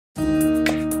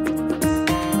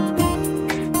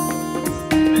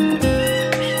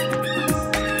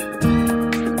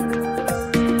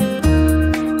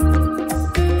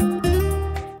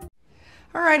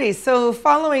righty, so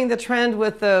following the trend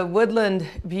with the woodland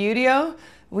buteo,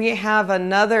 we have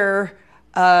another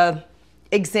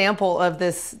example of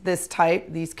this type,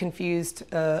 these confused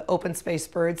open space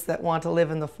birds that want to live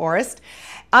in the forest.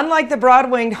 Unlike the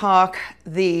broad-winged hawk,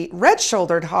 the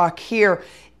red-shouldered hawk here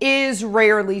is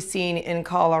rarely seen in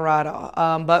Colorado.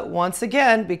 But once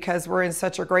again, because we're in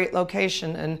such a great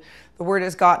location and the word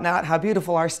has gotten out how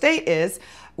beautiful our state is,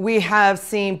 we have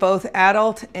seen both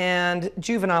adult and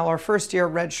juvenile or first-year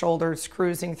red-shoulders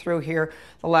cruising through here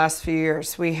the last few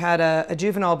years. We had a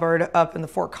juvenile bird up in the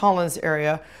Fort Collins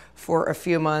area for a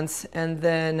few months, and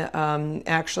then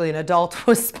actually an adult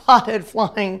was spotted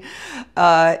flying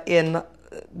in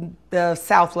the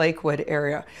South Lakewood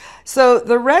area. So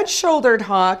the red-shouldered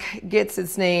hawk gets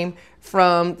its name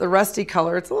from the rusty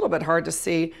color. It's a little bit hard to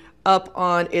see up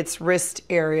on its wrist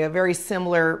area, very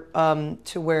similar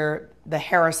to where the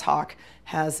Harris hawk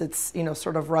has its,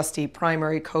 sort of rusty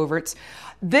primary coverts.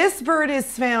 This bird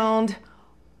is found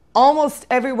almost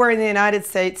everywhere in the United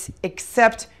States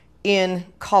except in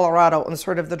Colorado, in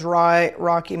sort of the dry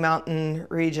Rocky Mountain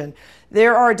region.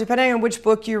 There are, depending on which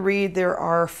book you read, there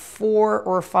are 4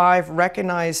 or 5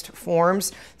 recognized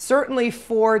forms, certainly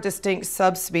 4 distinct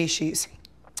subspecies.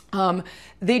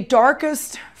 The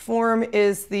darkest form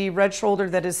is the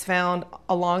red-shouldered that is found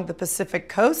along the Pacific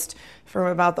coast from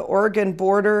about the Oregon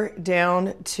border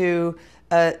down to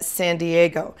San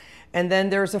Diego. And then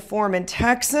there's a form in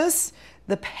Texas.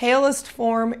 The palest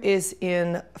form is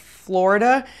in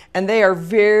Florida, and they are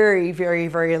very, very,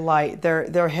 very light.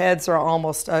 Their heads are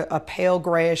almost a pale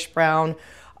grayish brown,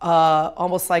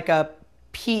 almost like a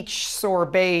peach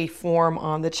sorbet form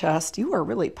on the chest. You are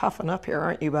really puffing up here,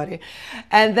 aren't you, buddy?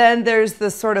 And then there's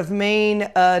the sort of Maine,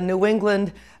 New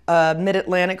England,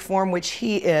 mid-Atlantic form, which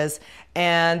he is.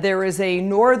 And there is a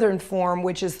northern form,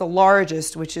 which is the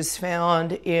largest, which is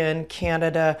found in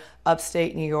Canada,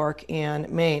 upstate New York, and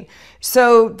Maine.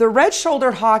 So the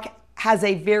red-shouldered hawk has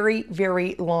a very,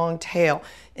 very long tail.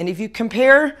 And if you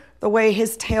compare the way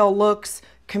his tail looks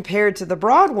compared to the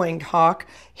broad-winged hawk,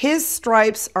 his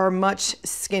stripes are much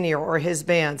skinnier, or his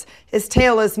bands. His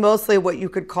tail is mostly what you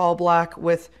could call black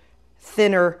with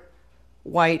thinner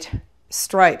white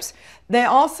stripes. They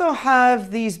also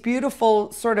have these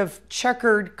beautiful sort of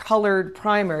checkered colored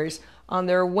primaries on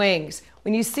their wings.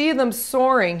 When you see them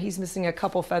soaring, he's missing a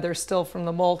couple feathers still from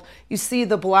the molt, you see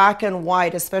the black and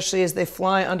white, especially as they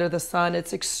fly under the sun.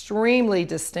 It's extremely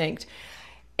distinct.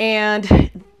 And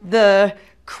the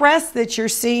crest that you're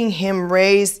seeing him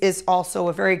raise is also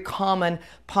a very common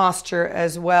posture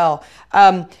as well.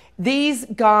 These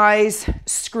guys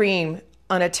scream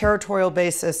on a territorial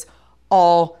basis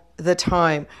all the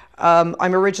time.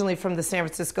 I'm originally from the San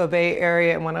Francisco Bay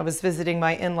Area, and when I was visiting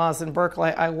my in-laws in Berkeley,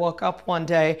 I woke up one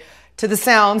day to the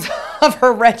sounds of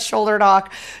her red-shouldered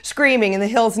hawk screaming in the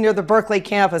hills near the Berkeley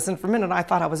campus, and for a minute I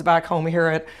thought I was back home here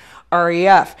at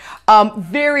REF.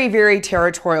 Very, very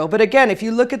territorial. But again, if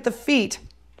you look at the feet,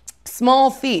 small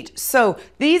feet. So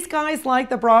these guys, like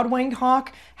the broad-winged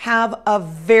hawk, have a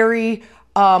very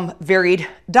varied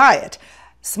diet.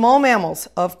 Small mammals,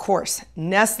 of course,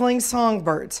 nestling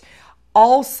songbirds,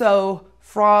 also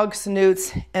frogs,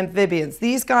 newts, amphibians.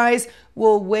 These guys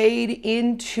will wade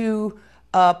into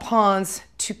ponds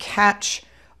to catch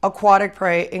aquatic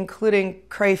prey, including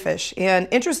crayfish. And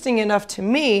interesting enough to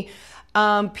me,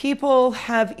 people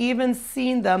have even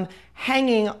seen them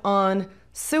hanging on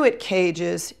suet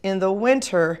cages in the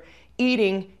winter,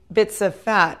 eating bits of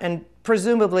fat and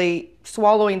presumably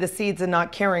swallowing the seeds and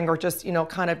not caring, or just,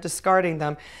 kind of discarding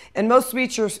them. And most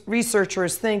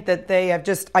researchers think that they have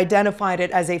just identified it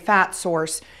as a fat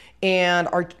source and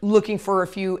are looking for a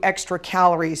few extra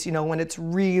calories, when it's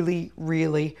really,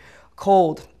 really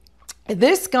cold.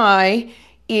 This guy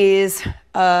is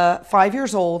 5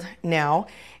 years old now,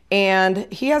 and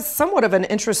he has somewhat of an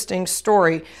interesting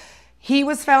story. He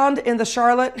was found in the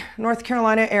Charlotte, North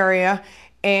Carolina area,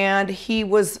 and he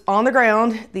was on the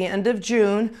ground the end of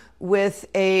June with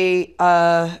a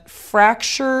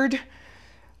fractured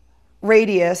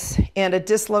radius and a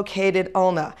dislocated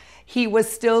ulna. He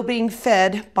was still being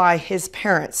fed by his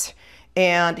parents,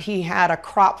 and he had a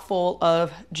crop full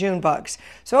of June bugs.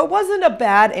 So it wasn't a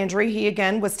bad injury. He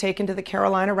again was taken to the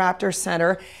Carolina Raptor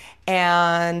Center,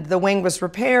 and the wing was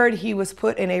repaired. He was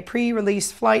put in a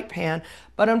pre-release flight pan,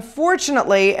 but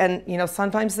unfortunately, and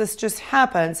sometimes this just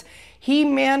happens, he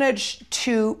managed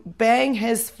to bang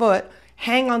his foot,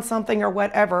 hang on something or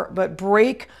whatever, but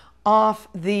break off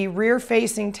the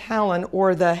rear-facing talon,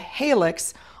 or the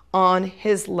hallux, on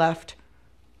his left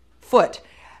foot.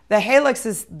 The hallux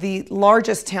is the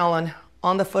largest talon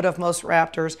on the foot of most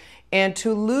raptors, And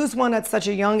to lose one at such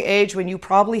a young age when you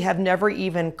probably have never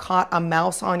even caught a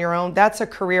mouse on your own, that's a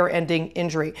career-ending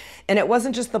injury. And it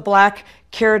wasn't just the black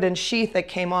keratin sheath that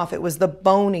came off, it was the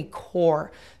bony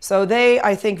core. So they,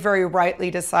 I think, very rightly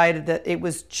decided that it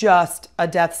was just a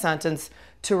death sentence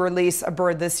to release a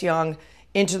bird this young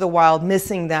into the wild,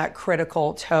 missing that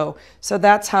critical toe. So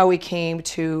that's how we came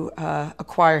to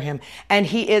acquire him. And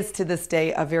he is, to this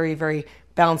day, a very, very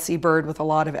bouncy bird with a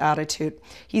lot of attitude.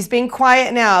 He's being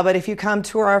quiet now, but if you come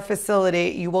to our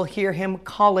facility, you will hear him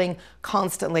calling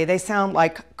constantly. They sound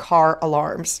like car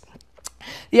alarms.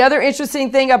 The other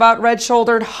interesting thing about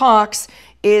red-shouldered hawks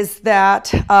is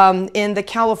that in the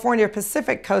California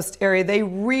Pacific Coast area, they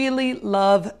really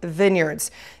love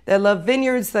vineyards. They love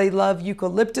vineyards, they love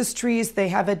eucalyptus trees. They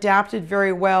have adapted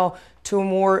very well to a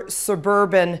more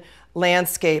suburban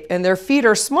landscape, and their feet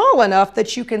are small enough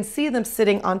that you can see them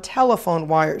sitting on telephone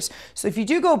wires. So if you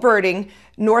do go birding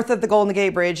north of the Golden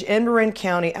Gate Bridge in Marin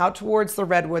County out towards the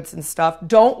redwoods and stuff,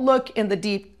 don't look in the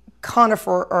deep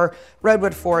conifer or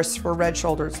redwood forests for red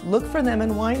shoulders. Look for them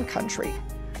in wine country.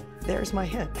 There's my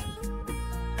hint.